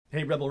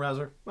Hey, Rebel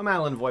Rouser. I'm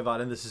Alan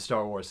Voivod, and this is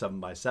Star Wars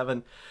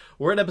 7x7.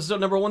 We're at episode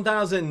number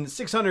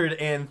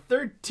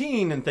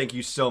 1613, and thank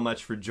you so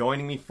much for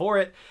joining me for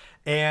it.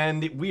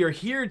 And we are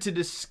here to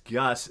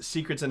discuss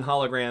Secrets and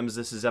Holograms.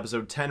 This is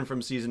episode 10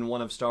 from season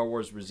 1 of Star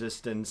Wars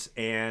Resistance.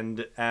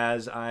 And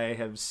as I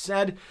have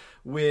said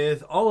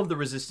with all of the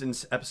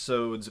Resistance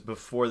episodes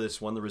before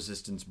this one, the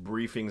Resistance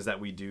briefings that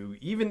we do,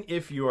 even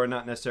if you are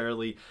not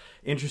necessarily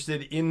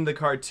interested in the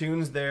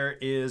cartoons, there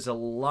is a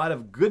lot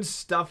of good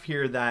stuff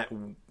here that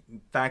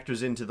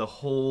factors into the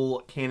whole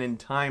canon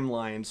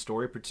timeline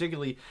story,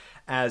 particularly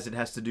as it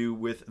has to do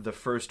with the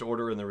First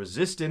Order and the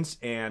Resistance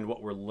and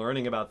what we're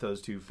learning about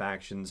those two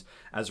factions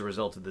as a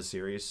result of the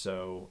series.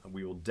 So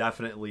we will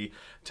definitely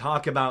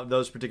talk about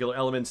those particular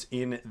elements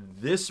in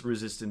this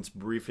Resistance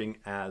briefing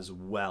as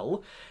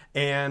well.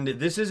 And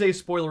this is a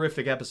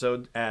spoilerific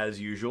episode as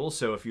usual,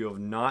 so if you have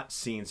not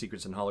seen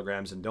Secrets and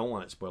Holograms and don't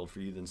want it spoiled for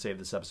you, then save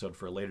this episode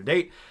for a later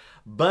date.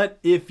 But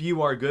if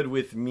you are good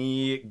with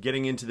me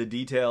getting into the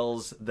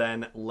details,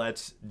 then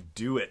let's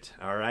do it,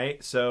 all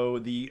right? So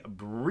the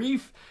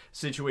brief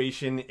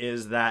situation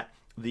is that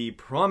the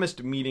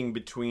promised meeting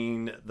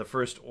between the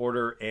First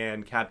Order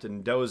and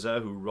Captain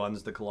Doza, who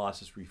runs the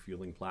Colossus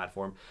refueling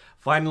platform,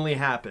 finally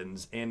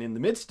happens. And in the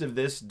midst of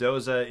this,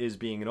 Doza is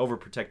being an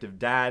overprotective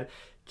dad,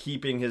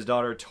 keeping his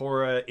daughter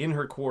Tora in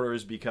her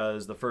quarters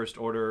because the First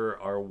Order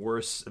are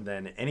worse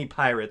than any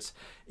pirates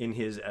in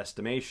his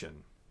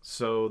estimation.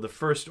 So the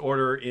First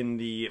Order, in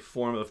the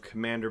form of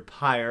Commander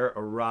Pyre,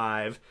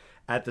 arrive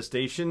at the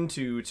station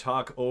to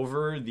talk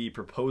over the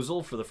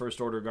proposal for the First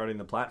Order guarding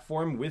the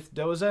platform with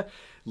Doza,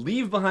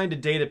 leave behind a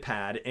data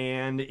pad,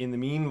 and in the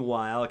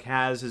meanwhile,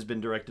 Kaz has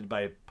been directed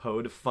by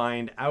Poe to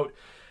find out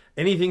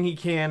anything he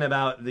can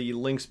about the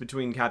links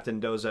between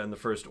Captain Doza and the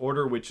First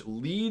Order, which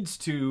leads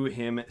to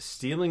him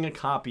stealing a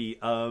copy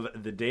of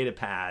the data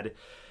pad,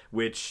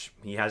 which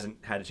he hasn't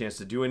had a chance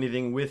to do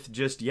anything with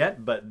just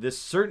yet, but this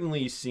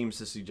certainly seems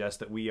to suggest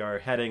that we are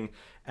heading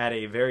at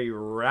a very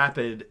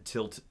rapid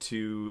tilt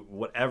to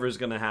whatever's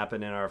going to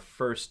happen in our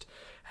first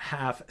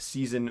half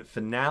season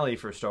finale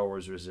for Star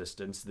Wars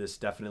Resistance. This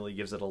definitely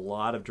gives it a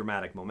lot of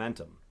dramatic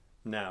momentum.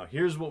 Now,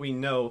 here's what we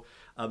know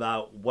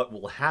about what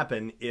will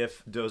happen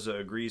if Doza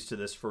agrees to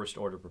this First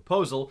Order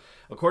proposal.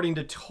 According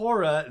to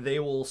Tora, they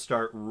will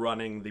start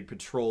running the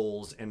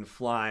patrols and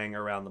flying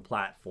around the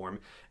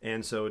platform.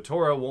 And so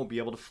Tora won't be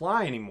able to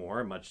fly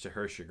anymore, much to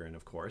her chagrin,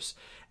 of course.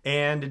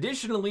 And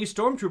additionally,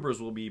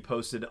 stormtroopers will be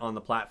posted on the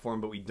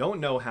platform, but we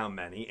don't know how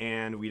many,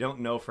 and we don't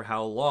know for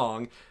how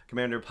long.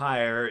 Commander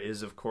Pyre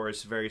is, of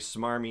course, very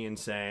smarmy in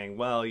saying,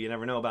 well, you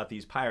never know about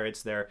these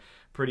pirates. They're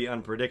pretty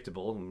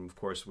unpredictable. And of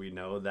course, we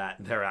know that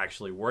they're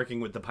actually working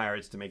with the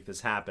pirates to make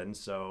this happen.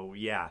 So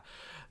yeah,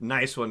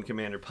 nice one,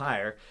 Commander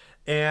Pyre.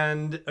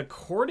 And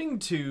according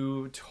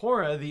to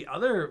Tora, the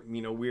other,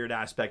 weird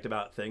aspect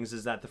about things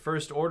is that the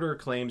First Order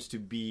claims to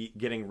be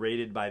getting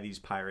raided by these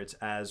pirates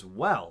as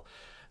well.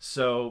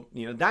 So,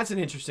 that's an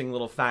interesting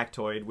little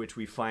factoid, which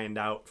we find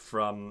out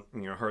from,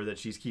 her, that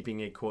she's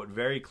keeping a, quote,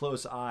 very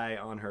close eye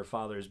on her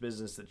father's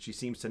business, that she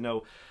seems to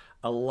know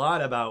a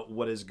lot about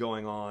what is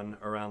going on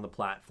around the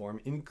platform,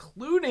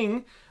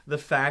 including the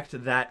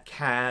fact that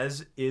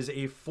Kaz is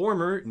a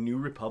former New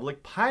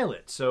Republic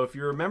pilot. So if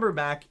you remember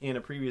back in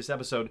a previous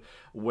episode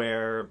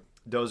where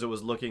Doza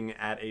was looking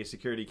at a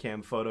security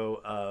cam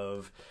photo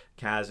of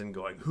Kaz and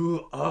going,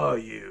 "Who are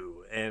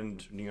you?"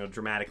 and,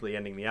 dramatically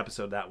ending the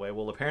episode that way.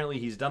 Well, apparently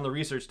he's done the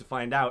research to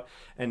find out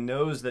and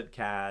knows that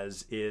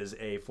Kaz is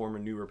a former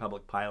New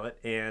Republic pilot,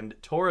 and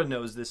Tora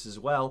knows this as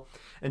well.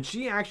 And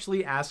she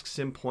actually asks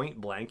him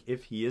point blank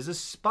if he is a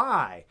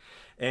spy.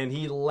 And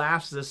he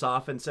laughs this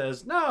off and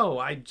says, no,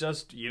 I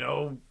just,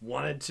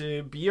 wanted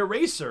to be a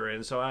racer.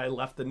 And so I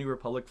left the New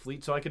Republic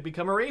fleet so I could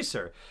become a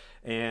racer.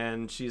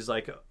 And she's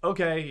like,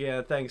 okay,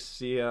 yeah, thanks.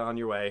 See ya on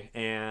your way.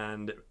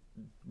 And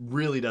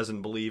really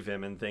doesn't believe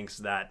him and thinks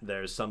that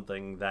there's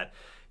something that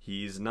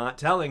he's not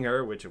telling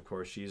her, which of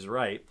course she's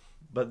right.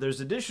 But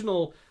there's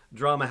additional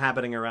drama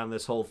happening around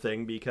this whole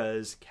thing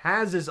because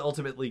Kaz is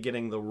ultimately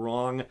getting the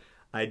wrong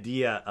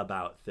idea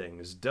about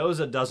things.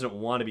 Doza doesn't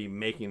want to be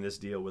making this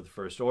deal with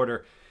First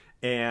Order,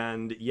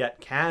 and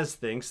yet Kaz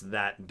thinks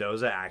that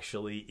Doza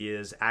actually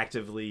is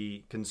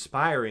actively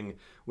conspiring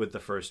with the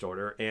First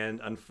Order,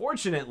 and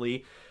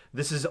unfortunately,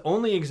 this is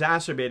only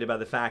exacerbated by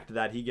the fact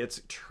that he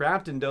gets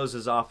trapped in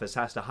Doza's office,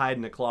 has to hide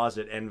in a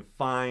closet, and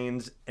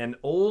finds an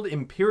old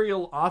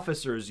Imperial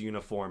officer's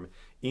uniform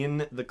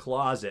in the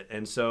closet.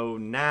 And so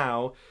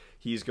now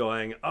he's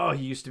going, oh,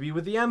 he used to be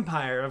with the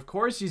Empire. Of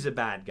course he's a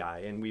bad guy.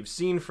 And we've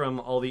seen from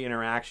all the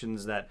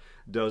interactions that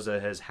Doza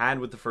has had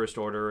with the First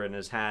Order and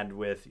has had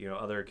with,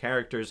 other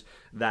characters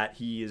that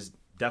he is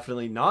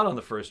definitely not on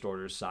the First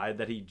Order's side,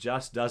 that he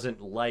just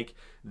doesn't like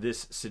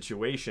this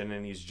situation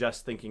and he's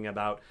just thinking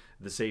about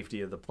the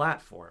safety of the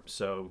platform.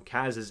 So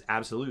Kaz is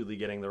absolutely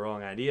getting the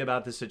wrong idea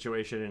about this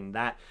situation, and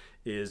that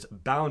is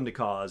bound to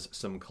cause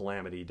some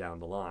calamity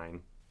down the line.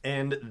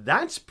 And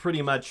that's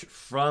pretty much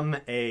from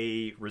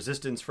a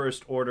Resistance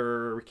First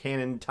Order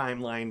canon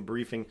timeline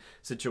briefing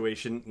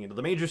situation,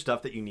 the major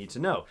stuff that you need to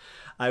know.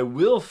 I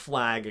will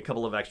flag a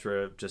couple of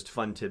extra just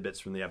fun tidbits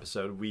from the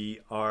episode.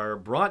 We are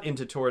brought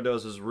into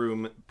Toradoza's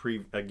room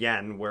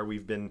again, where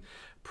we've been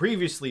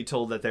previously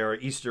told that there are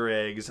Easter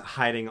eggs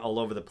hiding all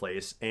over the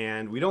place,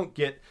 and we don't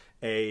get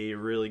a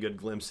really good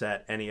glimpse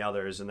at any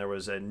others. And there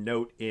was a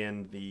note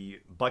in the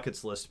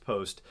Buckets List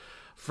post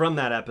from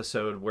that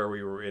episode where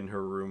we were in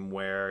her room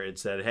where it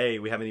said, hey,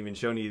 we haven't even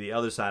shown you the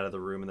other side of the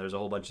room, and there's a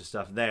whole bunch of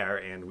stuff there,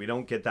 and we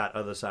don't get that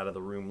other side of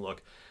the room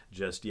look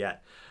just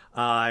yet.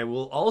 I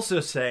will also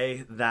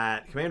say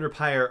that Commander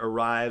Pyre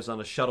arrives on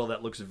a shuttle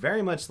that looks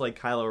very much like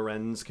Kylo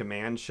Ren's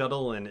command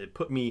shuttle, and it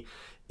put me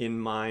in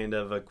mind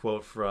of a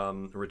quote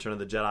from Return of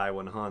the Jedi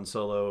when Han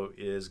Solo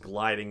is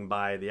gliding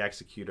by the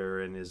Executor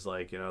and is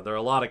like, there are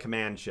a lot of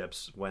command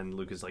ships, when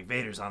Luke is like,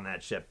 Vader's on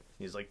that ship.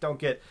 He's like, don't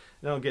get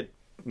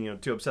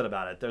too upset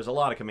about it. There's a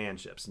lot of command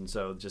ships. And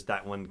so just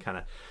that one kind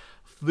of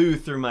flew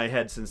through my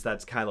head, since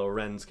that's Kylo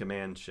Ren's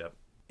command ship.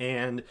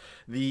 And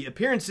the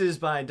appearances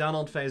by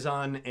Donald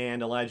Faison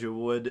and Elijah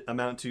Wood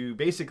amount to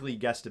basically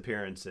guest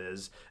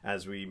appearances.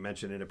 As we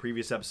mentioned in a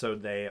previous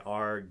episode, they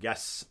are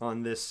guests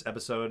on this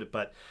episode,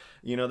 but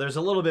there's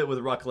a little bit with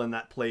Rucklin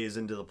that plays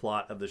into the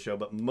plot of the show,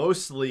 but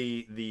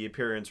mostly the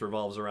appearance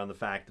revolves around the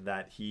fact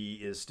that he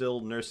is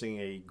still nursing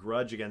a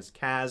grudge against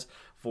Kaz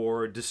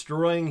for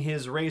destroying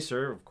his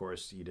racer. Of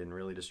course, he didn't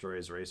really destroy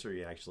his racer.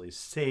 He actually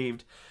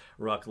saved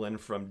Rucklin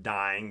from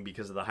dying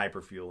because of the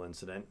hyperfuel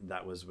incident.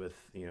 That was with,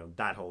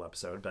 that whole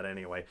episode. But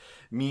anyway,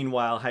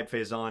 meanwhile, Hype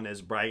Faison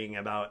is bragging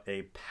about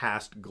a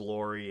past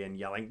glory and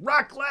yelling,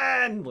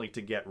 Rucklin! Like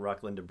to get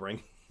Rucklin to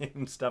bring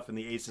him stuff in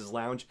the Aces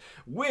Lounge,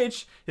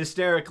 which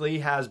hysterically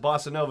has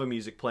bossa nova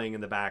music playing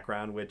in the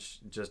background, which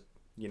just,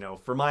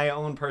 for my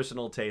own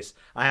personal taste,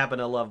 I happen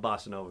to love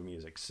bossa nova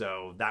music.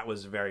 So that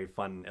was very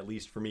fun, at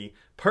least for me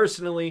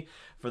personally,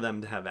 for them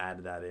to have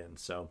added that in.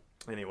 So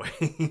anyway,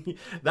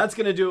 that's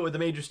going to do it with the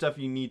major stuff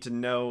you need to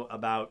know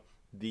about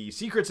the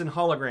Secrets and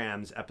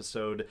Holograms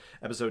episode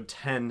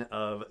 10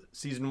 of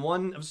Season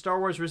 1 of Star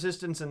Wars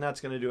Resistance, and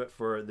that's going to do it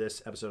for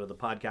this episode of the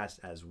podcast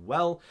as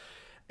well.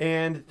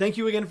 And thank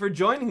you again for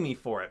joining me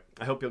for it.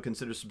 I hope you'll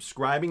consider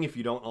subscribing if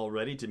you don't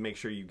already, to make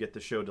sure you get the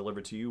show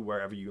delivered to you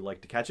wherever you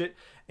like to catch it.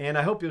 And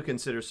I hope you'll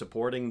consider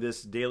supporting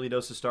this daily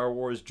dose of Star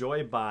Wars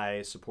joy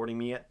by supporting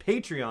me at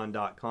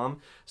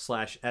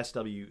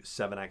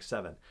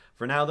patreon.com/SW7x7.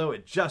 For now, though,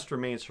 it just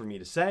remains for me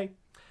to say,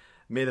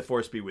 may the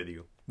Force be with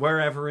you,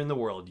 wherever in the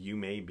world you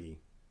may be.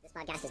 This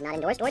podcast is not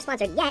endorsed or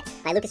sponsored yet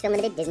by Lucasfilm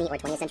Limited, Disney, or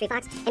 20th Century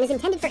Fox, and is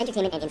intended for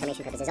entertainment and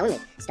information purposes only.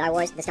 Star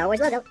Wars, the Star Wars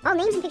logo, all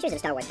names and pictures of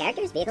Star Wars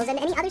characters, vehicles, and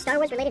any other Star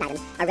Wars-related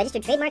items are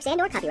registered trademarks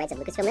and/or copyrights of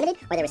Lucasfilm Limited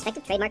or their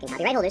respective trademark and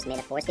copyright holders. May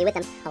the Force be with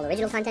them. All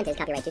original content is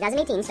copyright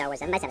 2018 Star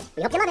Wars 7x7.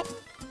 We hope you love it.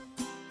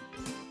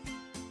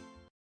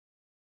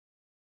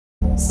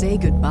 Say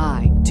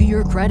goodbye to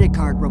your credit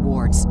card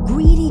rewards.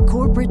 Greedy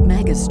corporate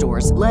mega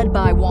stores, led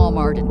by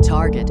Walmart and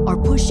Target, are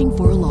pushing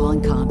for a law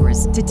in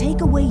Congress to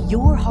take away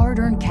your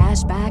hard-earned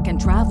cash back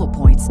and travel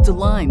points to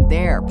line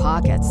their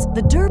pockets.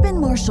 The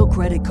Durbin-Marshall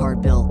credit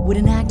card bill would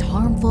enact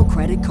harmful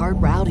credit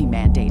card routing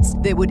mandates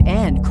that would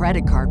end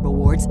credit card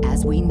rewards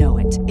as we know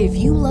it. If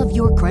you love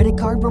your credit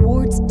card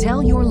rewards,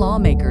 tell your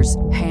lawmakers,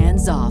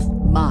 hands off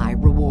my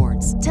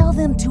rewards. Tell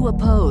them to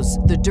oppose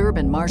the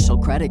Durbin-Marshall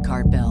credit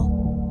card bill.